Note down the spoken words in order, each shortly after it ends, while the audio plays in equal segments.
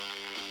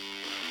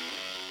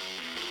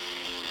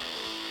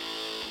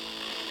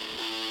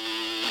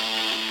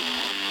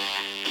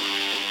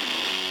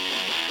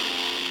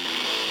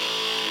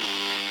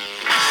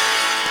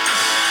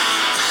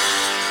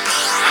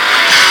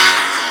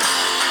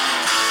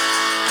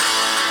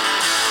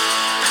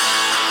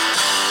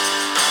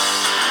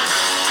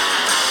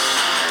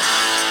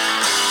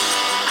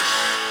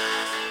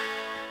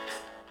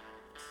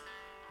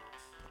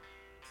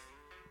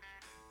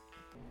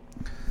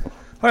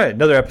All right,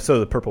 another episode of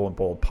the Purple and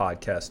Bold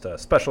podcast, a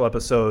special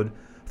episode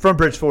from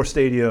Bridgeforth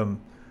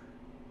Stadium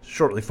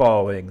shortly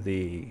following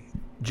the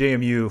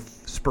JMU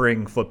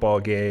spring football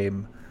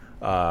game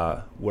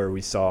where we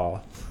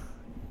saw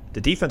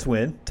the defense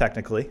win,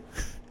 technically,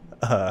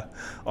 on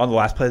the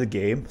last play of the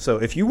game. So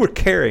if you were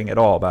caring at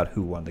all about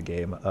who won the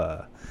game,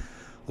 a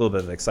little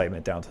bit of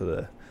excitement down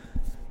to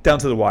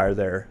the wire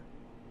there.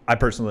 I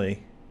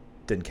personally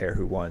didn't care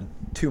who won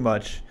too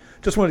much.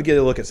 Just wanted to get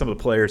a look at some of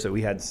the players that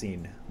we hadn't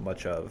seen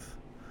much of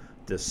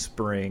this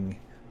spring.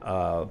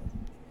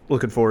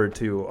 Looking forward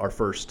to our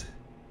first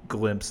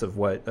glimpse of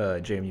what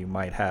JMU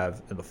might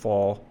have in the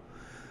fall.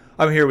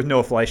 I'm here with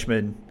Noah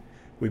Fleischman.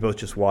 We both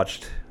just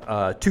watched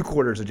 2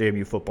 quarters of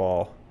JMU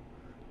football.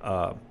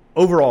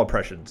 Overall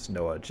impressions,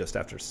 Noah, just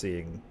after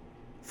seeing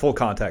full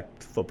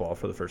contact football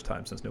for the first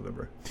time since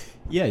November.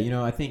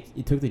 Yeah, I think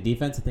it took the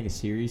defense, a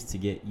series to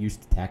get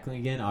used to tackling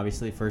again.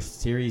 Obviously,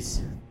 first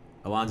series,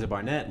 Alonzo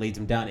Barnett leads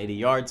them down 80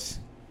 yards,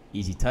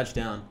 easy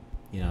touchdown.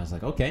 I was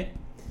like, okay.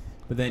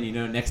 But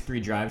then, next 3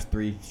 drives,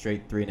 3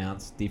 straight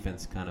 3-and-outs,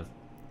 defense kind of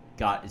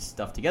got its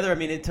stuff together.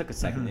 It took a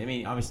second.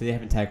 Mm-hmm. Obviously they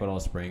haven't tackled all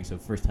spring, so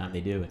first time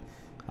they do it.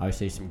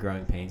 Obviously some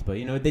growing pains, but,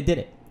 they did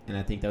it. And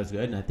I think that was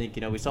good. And I think,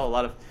 we saw a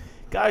lot of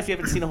guys we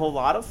haven't seen a whole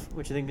lot of,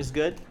 which I think is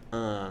good.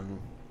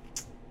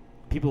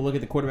 People look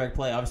at the quarterback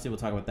play. Obviously, we'll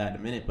talk about that in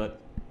a minute. But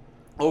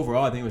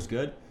overall, I think it was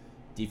good.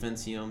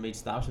 Defense, made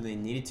stops when they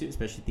needed to,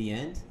 especially at the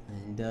end.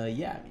 And,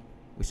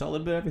 we saw a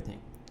little bit of everything.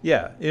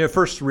 Yeah.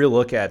 First real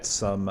look at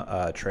some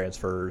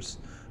transfers.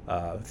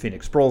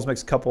 Phoenix Sproles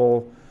makes a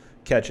couple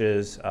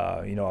catches.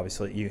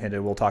 Obviously,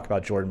 we'll talk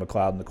about Jordan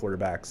McLeod and the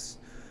quarterbacks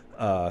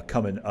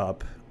coming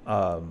up.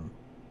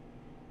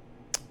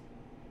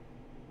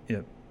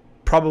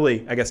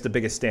 Probably, I guess, the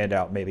biggest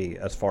standout maybe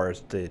as far as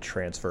the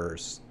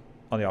transfers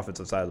on the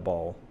offensive side of the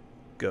ball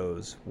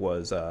goes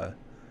was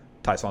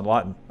Tyson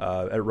Lawton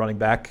at running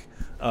back.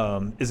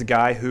 Is a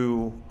guy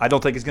who I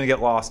don't think is going to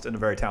get lost in a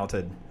very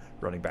talented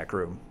running back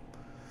room.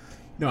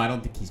 No, I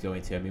don't think he's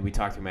going to. We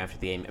talked to him after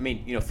the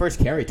game. First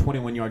carry,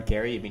 21-yard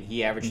carry.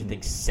 He averaged, I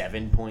think,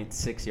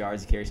 7.6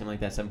 yards a carry, something like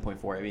that,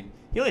 7.4.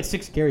 He only had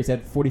 6 carries,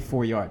 had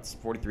 44 yards,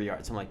 43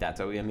 yards, something like that.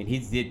 So,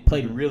 he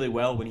played really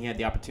well when he had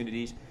the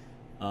opportunities.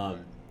 He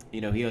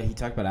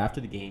talked about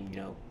after the game,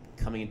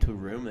 coming into a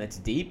room that's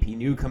deep. He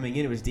knew coming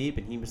in it was deep,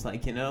 and he was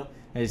like,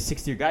 as a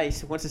 6th-year guy,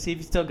 he wants to see if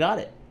he still got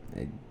it.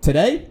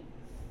 Today,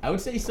 I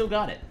would say he still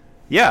got it.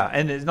 Yeah,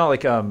 and it's not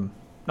like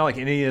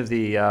any of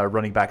the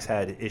running backs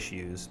had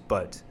issues,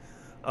 but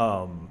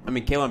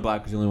Kalen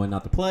Black was the only one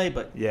not to play,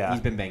 but yeah,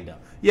 he's been banged up.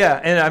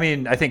 Yeah,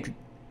 and I think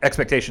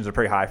expectations are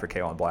pretty high for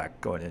Kalen Black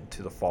going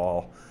into the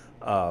fall.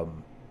 But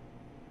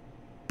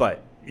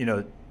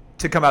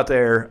to come out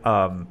there,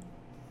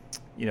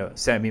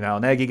 Sammy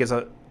Malinegi gets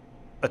a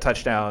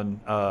touchdown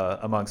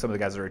among some of the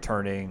guys that are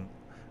returning.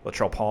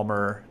 Latrell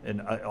Palmer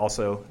and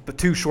but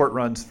 2 short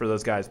runs for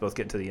those guys, both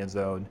getting to the end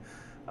zone.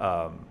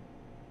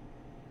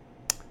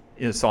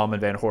 Solomon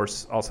Van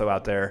Horst also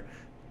out there.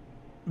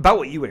 About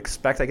what you would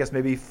expect, I guess,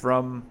 maybe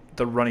from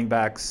the running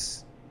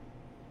backs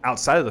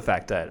outside of the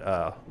fact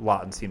that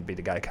Lawton seemed to be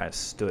the guy that kind of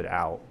stood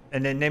out.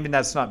 And then maybe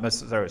that's not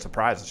necessarily a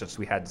surprise. It's just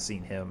we hadn't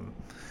seen him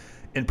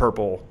in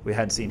purple. We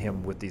hadn't seen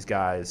him with these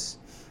guys.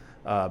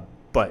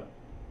 But,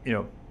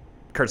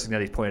 Kurt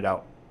Cignetti's pointed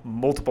out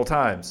multiple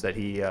times that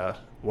he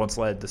once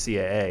led the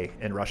CAA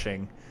in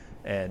rushing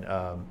and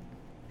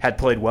had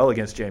played well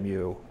against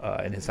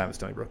JMU in his time at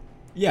Stony Brook.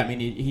 Yeah,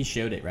 he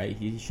showed it, right?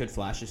 He showed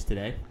flashes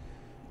today.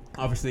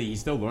 Obviously,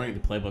 he's still learning the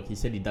playbook. He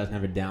said he doesn't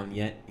have it down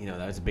yet.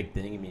 That was a big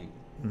thing.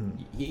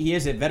 He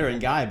is a veteran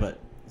guy, but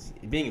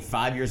being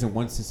 5 years in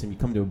one system, you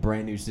come to a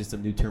brand new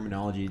system, new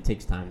terminology. It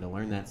takes time to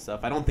learn that stuff.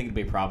 I don't think it'll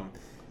be a problem,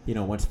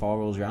 once fall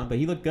rolls around. But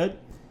he looked good.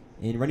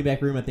 In running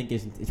back room, I think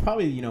it's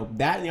probably,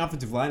 that and the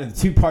offensive line are the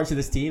 2 parts of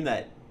this team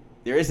that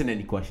there isn't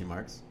any question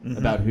marks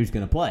about who's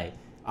going to play.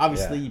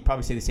 Obviously, you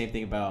probably say the same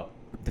thing about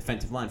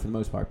defensive line for the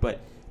most part,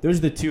 but those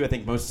are the 2, I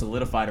think, most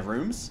solidified of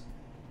rooms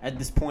at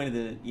this point of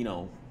the,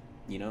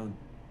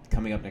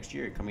 coming up next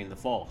year, coming in the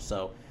fall.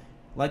 So,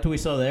 like what we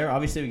saw there,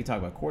 obviously we can talk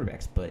about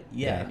quarterbacks, but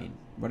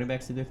running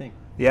backs did their thing.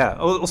 Yeah,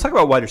 let's talk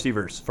about wide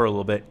receivers for a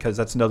little bit because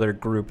that's another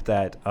group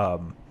that,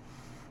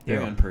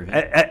 very unproven.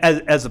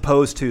 As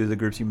opposed to the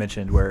groups you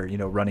mentioned where,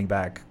 running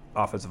back,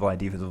 offensive line,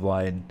 defensive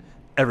line,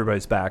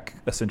 everybody's back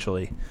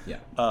essentially. Yeah.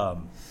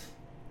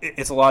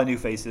 It's a lot of new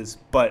faces,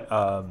 but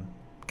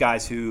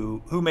guys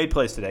who made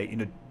plays today,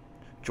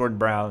 Jordan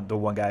Brown, the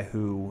one guy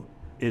who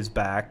is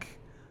back,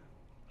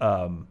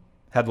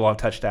 had the long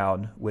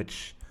touchdown,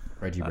 which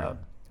Reggie Brown.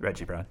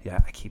 Yeah,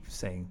 I keep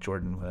saying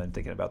Jordan when I'm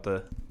thinking about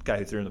the guy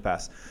who threw in the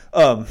pass.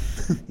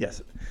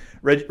 Yes,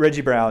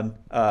 Reggie Brown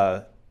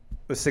was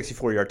a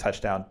 64-yard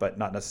touchdown, but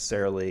not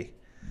necessarily.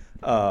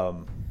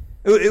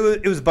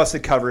 It was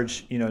busted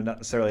coverage, not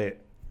necessarily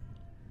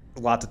a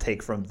lot to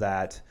take from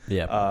that.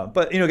 Yeah.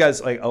 But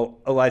guys like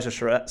Elijah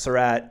Surratt,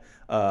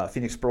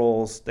 Phoenix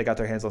Sproles, they got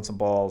their hands on some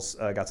balls,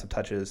 got some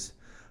touches.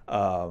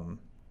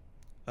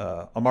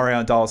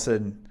 Amarion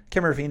Dawson,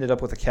 can't remember if he ended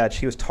up with a catch.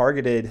 He was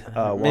targeted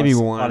once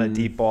on a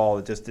deep ball.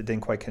 It didn't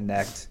quite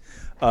connect.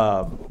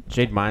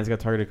 Jade Mines got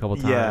targeted a couple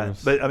times. Yeah,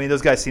 but I mean,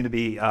 those guys seem to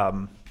be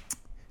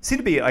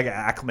like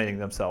acclimating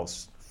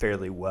themselves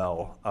fairly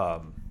well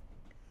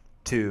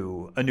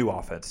to a new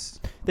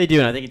offense. They do,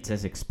 and I think it's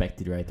as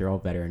expected, right? They're all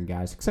veteran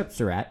guys, except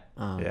Surratt.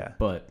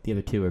 But the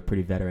other two are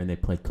pretty veteran. They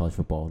played college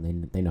football,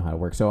 and they know how to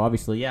work. So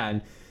obviously, yeah,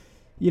 and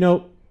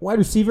wide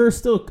receiver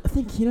still, I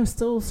think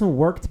still some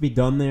work to be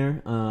done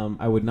there.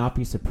 I would not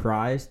be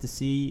surprised to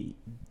see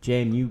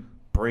JMU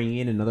bring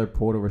in another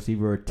portal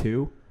receiver or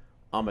two.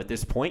 At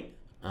this point,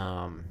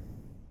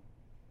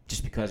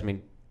 just because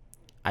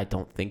I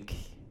don't think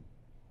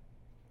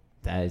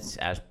that is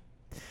as.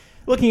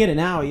 Looking at it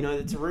now,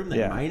 it's a room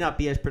that might not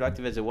be as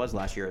productive as it was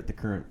last year at the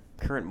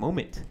current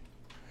moment.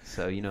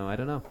 So, I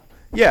don't know.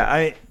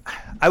 Yeah,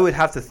 I would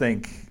have to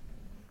think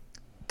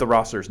the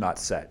roster's not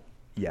set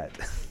yet.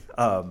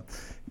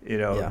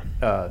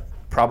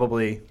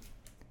 Probably,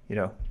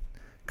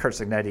 Kurt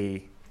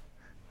Signetti.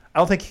 I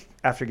don't think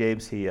after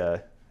games he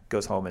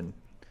goes home and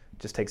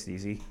just takes it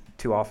easy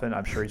too often.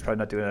 I'm sure he's probably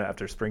not doing it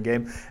after a spring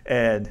game.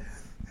 And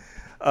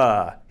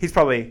he's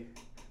probably,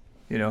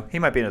 he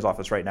might be in his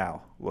office right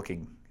now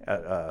looking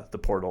at the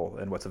portal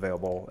and what's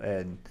available.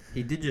 And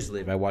he did just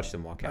leave. I watched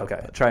him walk out.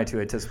 Okay, trying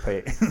to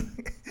anticipate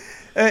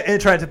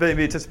and trying to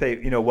maybe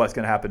anticipate, what's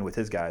going to happen with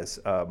his guys,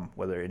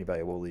 whether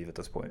anybody will leave at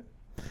this point.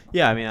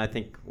 Yeah, I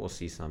think we'll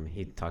see some.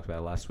 He talked about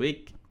it last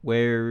week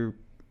where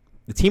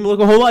the team will look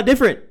a whole lot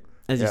different,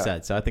 as you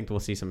said. So I think we'll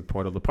see some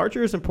portal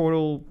departures and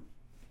portal,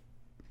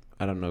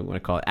 I don't know what I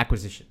call it,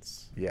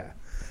 acquisitions. Yeah.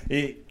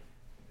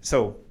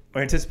 So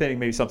we're anticipating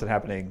maybe something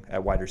happening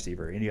at wide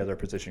receiver. Any other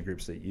position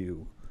groups that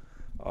you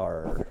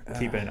are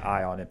keeping an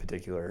eye on in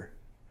particular?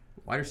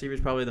 Wide receiver is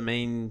probably the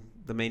main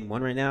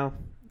one right now.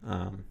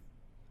 You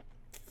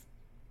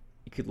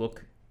could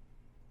look.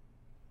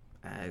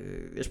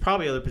 There's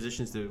probably other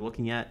positions they're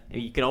looking at.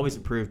 You can always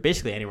improve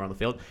basically anywhere on the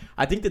field.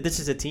 I think that this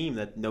is a team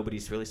that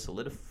nobody's really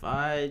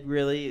solidified,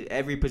 really.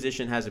 Every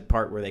position has a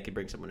part where they could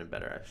bring someone in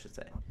better, I should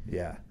say.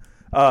 Yeah.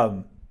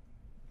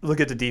 Look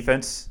at the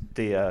defense.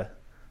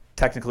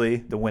 Technically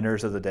the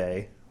winners of the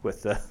day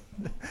with the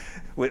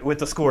with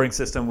the scoring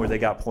system where they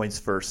got points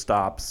for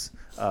stops,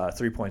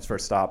 3 points for a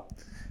stop,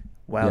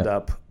 wound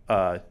up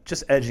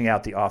just edging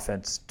out the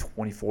offense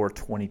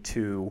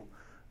 24-22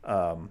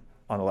 on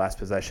the last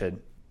possession.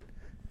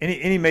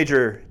 Any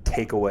major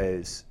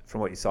takeaways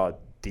from what you saw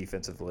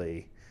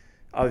defensively?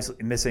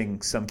 Obviously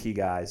missing some key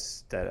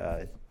guys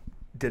that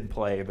didn't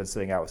play, have been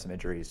sitting out with some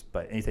injuries,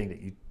 but anything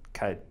that you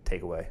kind of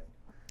take away?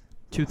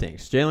 Two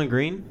things. Jalen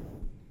Green,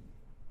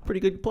 pretty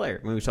good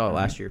player. We saw it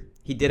last year.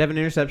 He did have an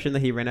interception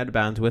that he ran out of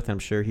bounds with. I'm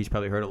sure he's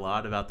probably heard a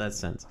lot about that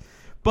since.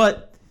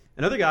 But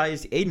another guy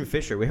is Aiden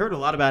Fisher. We heard a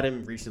lot about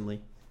him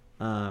recently.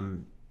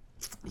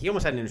 He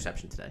almost had an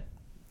interception today.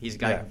 He's a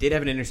guy who did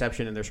have an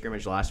interception in their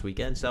scrimmage last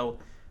weekend. So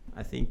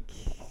I think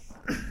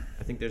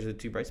those are the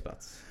two bright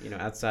spots,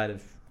 outside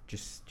of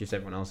just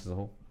everyone else as a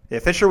whole. Yeah,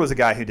 Fisher was a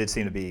guy who did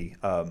seem to be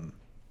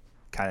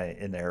kind of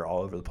in there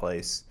all over the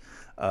place.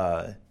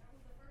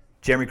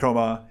 Jeremy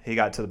Croma, he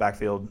got to the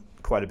backfield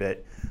quite a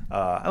bit.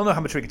 I don't know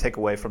how much we can take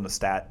away from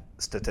the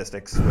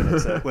statistics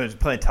when it's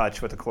playing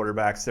touch with the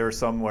quarterbacks. There were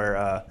some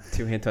where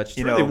two-hand touch,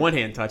 really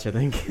one-hand touch, I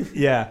think.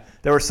 Yeah,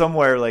 there were some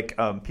where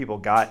people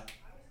got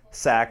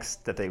sacks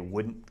that they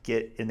wouldn't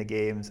get in the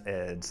games,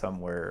 and some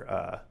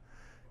where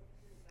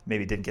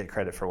maybe didn't get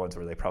credit for ones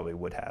where they probably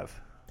would have.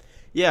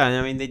 Yeah,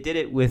 and they did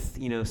it with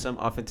some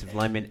offensive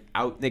lineman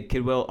out. Nick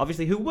Kidwell,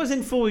 obviously, who was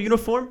in full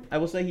uniform. I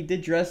will say he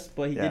did dress,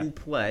 but he didn't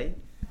play.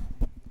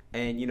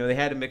 And they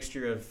had a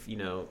mixture of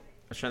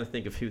I was trying to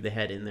think of who they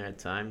had in there at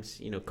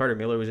times. Carter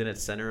Miller was in at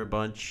center a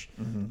bunch.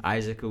 Mm-hmm.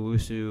 Isaac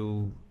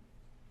Owusu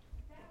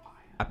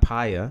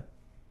Apaya,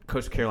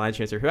 Coastal Carolina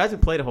transfer, who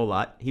hasn't played a whole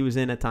lot. He was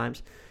in at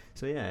times.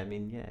 So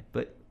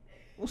but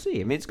we'll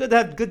see. It's good to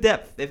have good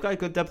depth. They've got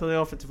good depth on the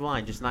offensive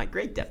line, just not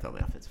great depth on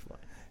the offensive line.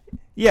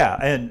 Yeah,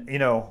 and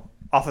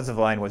offensive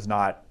line was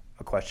not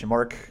a question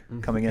mark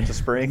coming into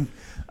spring,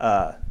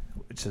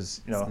 which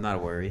is it's not a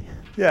worry.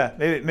 Yeah,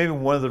 maybe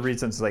one of the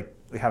reasons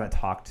we haven't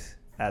talked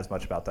as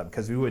much about them,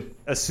 because we would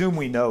assume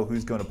we know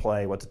who's going to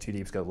play, what the 2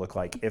 deep is going to look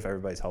like if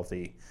everybody's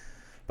healthy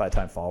by the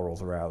time fall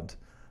rolls around.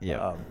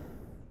 Yeah,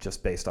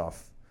 just based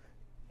off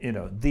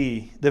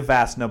the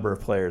vast number of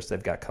players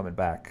they've got coming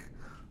back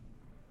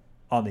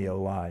on the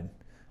O-line,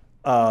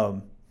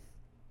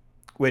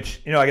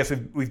 which I guess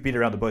we've beat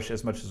around the bush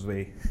as much as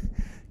we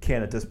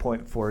can at this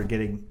point for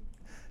getting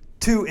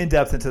too in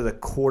depth into the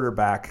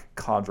quarterback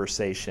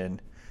conversation,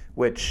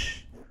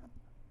 which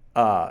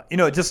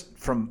just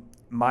from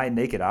my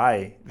naked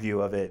eye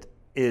view of it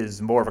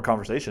is more of a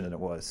conversation than it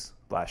was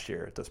last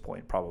year at this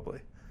point, probably.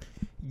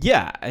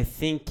 Yeah, I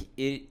think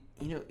it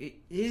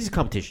is a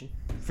competition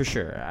for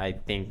sure. I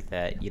think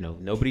that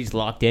nobody's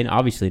locked in.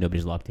 Obviously,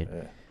 nobody's locked in.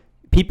 Yeah.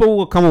 People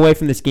will come away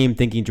from this game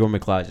thinking Jordan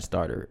McLeod is a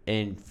starter,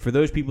 and for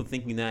those people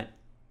thinking that,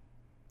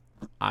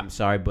 I'm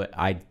sorry, but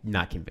I'm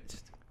not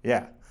convinced.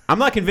 Yeah, I'm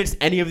not convinced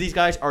any of these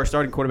guys are a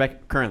starting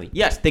quarterback currently.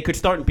 Yes, they could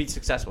start and be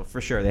successful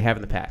for sure. They have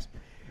in the past,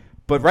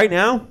 but right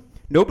now,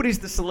 nobody's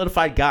the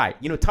solidified guy.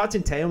 Todd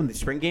Centeio in the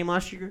spring game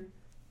last year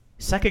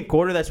second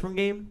quarter of that spring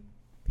game,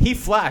 he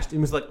flashed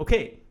and was like,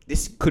 okay,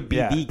 this could be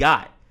the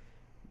guy.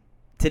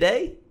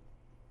 Today,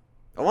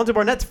 Alonzo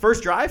Barnett's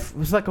first drive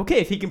was like, okay,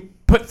 if he can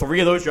put 3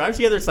 of those drives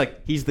together, it's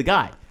like he's the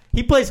guy.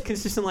 He plays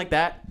consistent like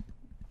that,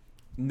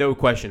 no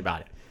question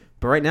about it.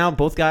 But right now,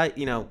 both guys,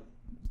 Jordan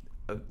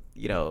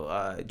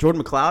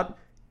McLeod,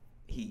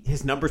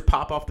 his numbers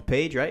pop off the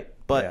page, right?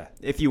 But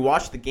if you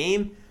watch the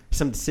game,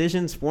 some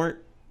decisions weren't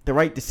the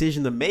right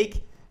decision to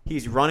make.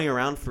 He's running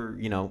around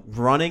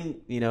trying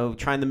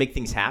to make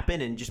things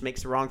happen and just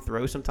makes the wrong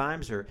throw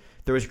sometimes, or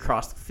throws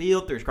across the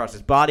field, throws across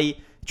his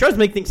body. He tries to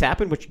make things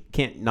happen, which you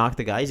can't knock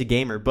the guy. He's a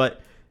gamer,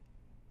 but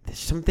there's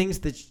some things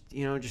that,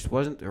 just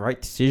wasn't the right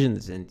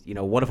decisions. And,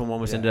 one of them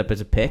almost ended up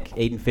as a pick.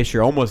 Aiden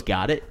Fisher almost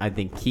got it. I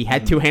think he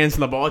had 2 hands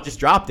on the ball, just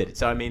dropped it.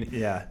 So,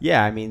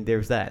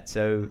 there's that.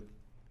 So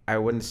I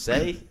wouldn't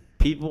say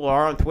people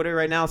are on Twitter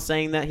right now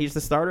saying that he's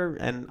the starter,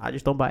 and I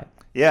just don't buy it.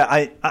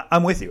 Yeah,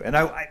 I'm with you. And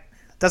I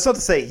that's not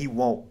to say he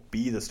won't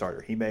be the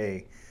starter. He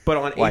may. But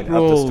on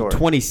April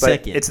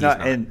 22nd, it's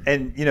not.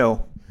 And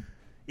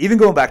even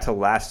going back to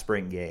last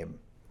spring game,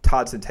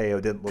 Todd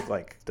Centeio didn't look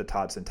like the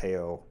Todd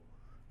Centeio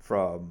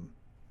from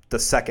the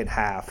second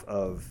half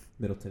of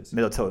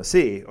Middle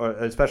Tennessee, or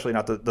especially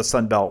not the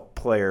Sun Belt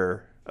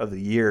Player of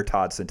the Year,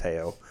 Todd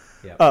Centeio.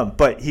 Yep.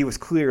 But he was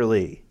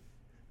clearly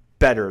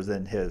better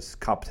than his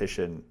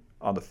competition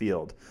on the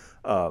field,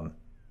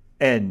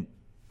 and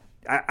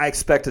I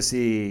expect to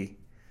see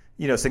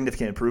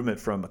significant improvement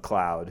from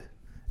McLeod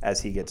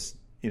as he gets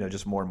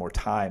just more and more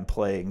time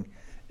playing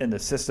in the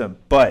system.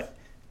 But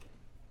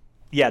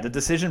yeah, the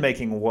decision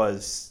making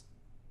was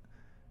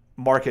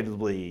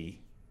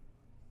markedly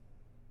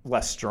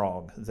less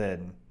strong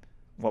than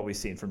what we've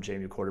seen from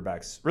JMU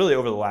quarterbacks really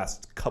over the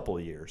last couple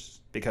of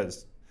years,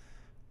 because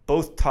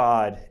both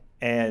Todd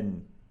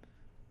and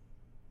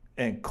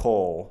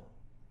Cole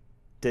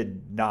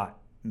did not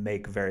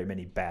make very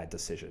many bad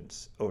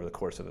decisions over the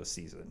course of a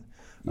season.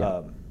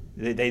 Yeah.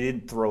 They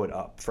didn't throw it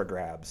up for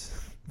grabs.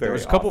 There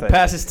was a couple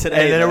passes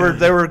today. And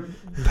there were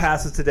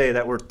passes today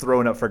that were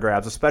thrown up for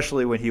grabs,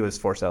 especially when he was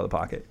forced out of the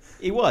pocket.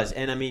 He was.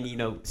 And,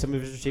 some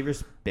of his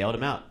receivers bailed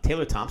him out.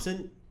 Taylor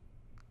Thompson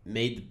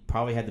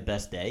probably had the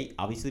best day.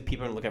 Obviously,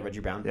 people are going to look at Reggie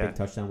Brown, big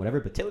touchdown, whatever.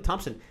 But Taylor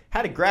Thompson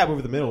had a grab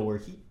over the middle where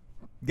he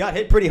got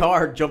hit pretty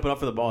hard jumping up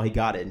for the ball. He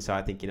got it. And so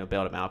I think,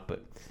 bailed him out.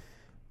 But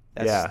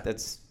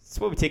that's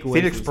what we take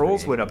away. Phoenix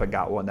Sproles went up and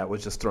got one that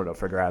was just thrown up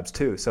for grabs,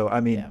 too. So,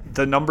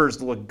 the numbers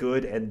look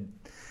good, and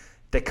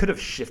they could have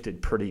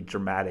shifted pretty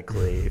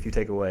dramatically if you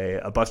take away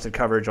a busted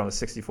coverage on a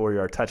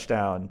 64-yard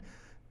touchdown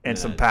and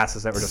some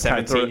passes that were just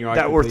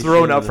that were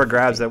thrown up for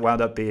grabs that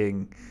wound up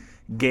being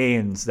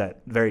gains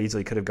that very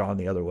easily could have gone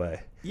the other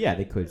way. Yeah,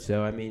 they could.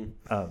 So,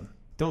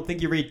 don't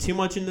think you read too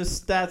much into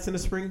stats in a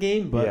spring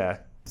game,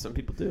 but some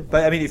people do.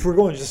 But, if we're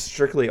going just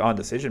strictly on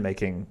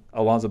decision-making,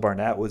 Alonzo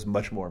Barnett was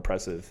much more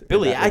impressive.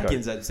 Billy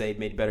Atkins, I'd say,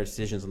 made better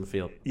decisions on the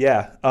field.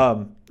 Yeah.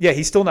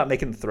 He's still not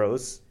making the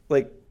throws.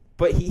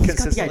 But he's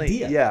got the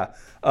idea.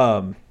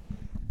 Yeah.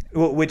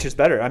 Which is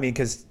better.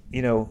 because,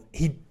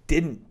 he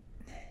didn't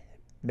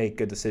make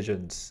good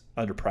decisions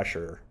under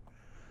pressure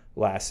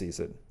last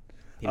season.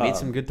 He made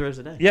some good throws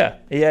today.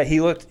 Yeah. He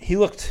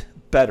looked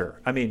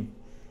better.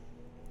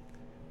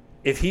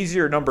 If he's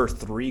your number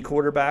 3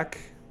 quarterback,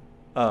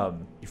 you're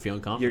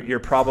feeling confident. You're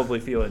probably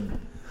feeling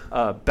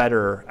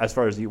better as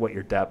far as what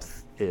your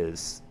depth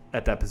is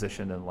at that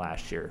position than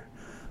last year.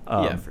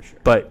 For sure.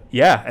 But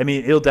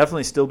it'll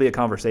definitely still be a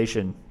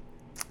conversation.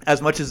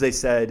 As much as they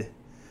said,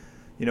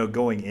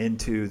 going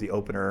into the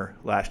opener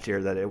last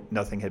year that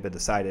nothing had been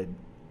decided,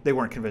 they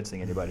weren't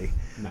convincing anybody.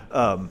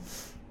 No.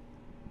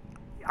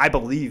 I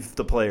believe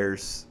the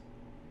players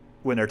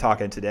when they're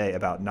talking today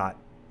about not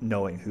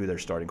knowing who their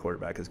starting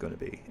quarterback is going to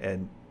be.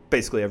 And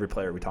basically every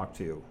player we talked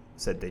to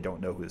said they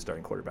don't know who the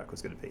starting quarterback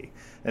was going to be.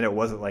 And it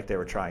wasn't like they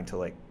were trying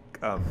to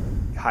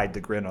hide the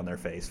grin on their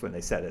face when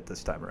they said it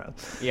this time around.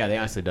 Yeah, they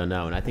honestly don't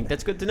know, and I think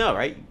that's good to know,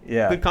 right?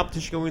 Yeah. Good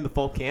competition going in the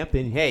fall camp,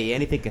 and hey,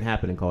 anything can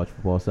happen in college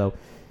football, so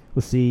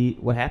we'll see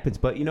what happens.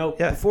 But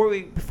before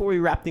we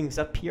wrap things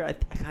up here,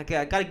 I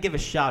got to give a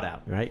shout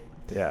out, right?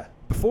 Yeah.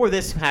 Before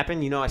this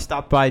happened, I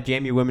stopped by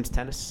JMU women's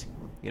tennis.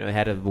 It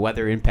had a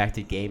weather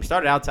impacted game.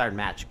 Started outside,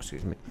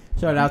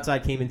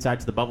 outside, came inside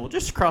to the bubble,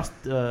 just across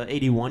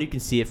 81. You can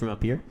see it from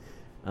up here.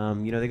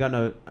 They got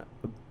a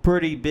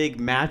pretty big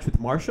match with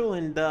Marshall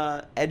and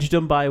edged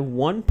them by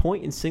 1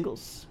 point in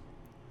singles,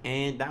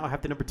 and now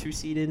have the number 2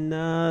 seed in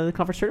the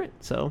conference tournament.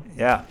 So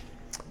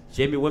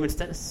JMU women's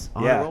tennis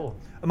on a roll.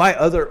 My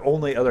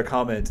only other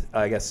comment,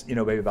 I guess,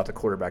 maybe about the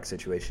quarterback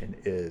situation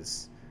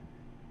is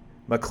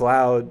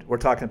McLeod. We're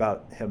talking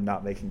about him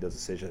not making those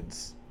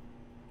decisions.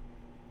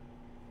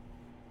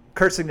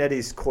 Kurt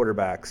Cignetti's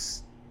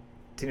quarterbacks,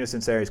 Tino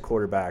Sinceri's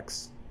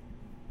quarterbacks,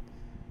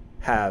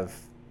 have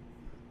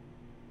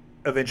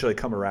eventually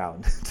come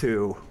around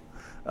to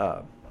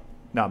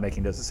not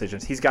making those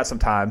decisions. He's got some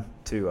time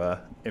to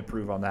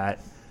improve on that.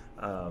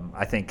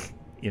 I think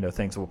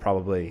things will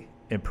probably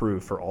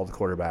improve for all the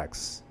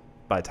quarterbacks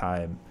by the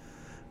time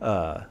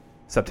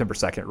September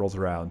 2nd rolls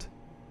around.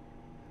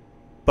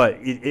 but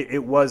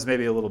it was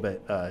maybe a little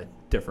bit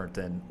different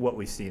than what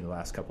we've seen the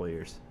last couple of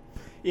years.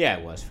 Yeah,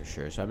 it was for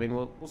sure. So I mean,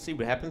 we'll see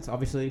what happens.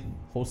 Obviously,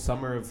 whole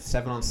summer of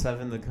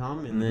 7-on-7 to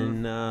come, and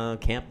then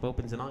camp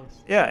opens in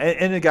August. Yeah,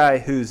 and a guy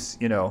who's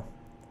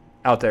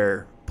out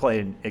there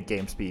playing at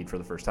game speed for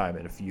the first time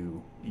in a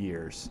few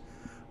years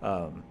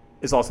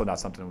is also not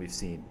something we've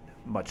seen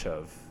much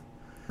of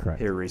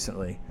here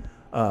recently.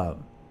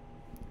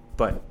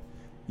 But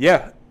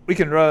yeah, we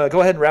can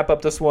go ahead and wrap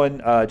up this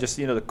one. Just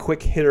the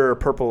quick hitter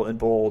Purple and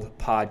Bold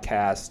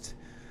podcast.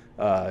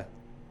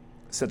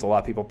 Since a lot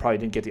of people probably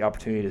didn't get the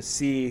opportunity to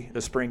see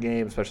the spring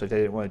game, especially if they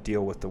didn't want to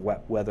deal with the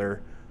wet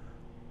weather.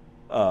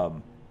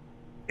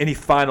 Any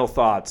final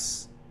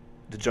thoughts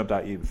to jump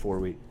out at you before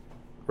we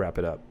wrap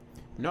it up?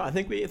 No, I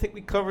think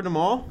we covered them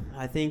all.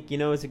 I think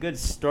it's a good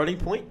starting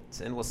point,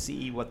 and we'll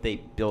see what they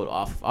build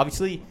off.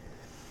 Obviously,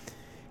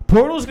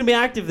 portal's gonna be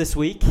active this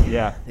week.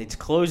 Yeah, it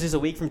closes a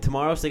week from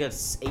tomorrow, so they got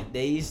 8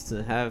 days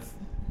to have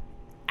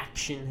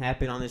action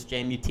happen on this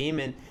JMU team.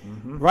 And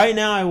right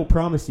now, I will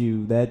promise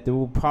you that there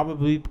will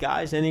probably be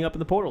guys ending up in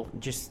the portal.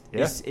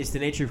 It's the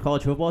nature of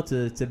college football.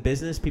 It's a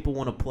business. People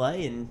want to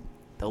play, and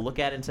they'll look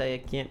at it and say, I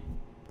can't.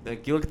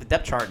 Like, you look at the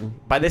depth chart,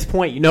 and by this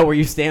point, you know where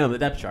you stand on the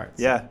depth chart.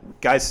 So. Yeah,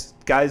 guys.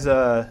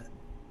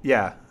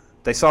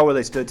 They saw where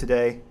they stood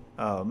today.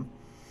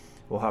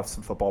 We'll have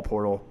some football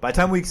portal. By the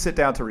time we sit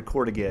down to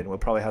record again, we'll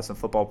probably have some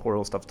football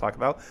portal stuff to talk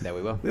about. Yeah,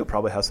 we will. We'll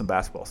probably have some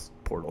basketball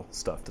portal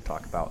stuff to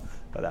talk about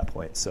by that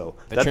point. So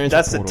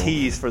that's the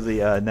tease for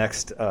the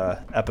next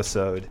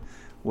episode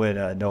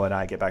when Noah and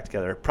I get back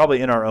together.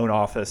 Probably in our own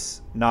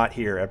office, not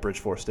here at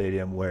Bridgeforth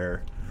Stadium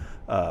where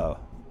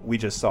we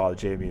just saw the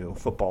JMU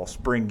football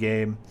spring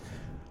game.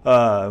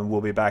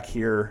 We'll be back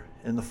here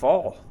in the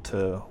fall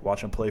to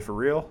watch them play for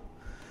real.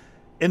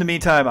 In the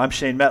meantime, I'm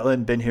Shane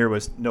Metlin, been here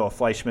with Noah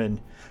Fleischman.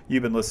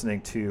 You've been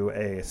listening to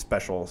a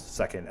special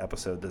second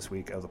episode this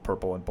week of the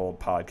Purple and Bold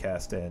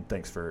podcast, and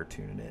thanks for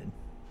tuning in.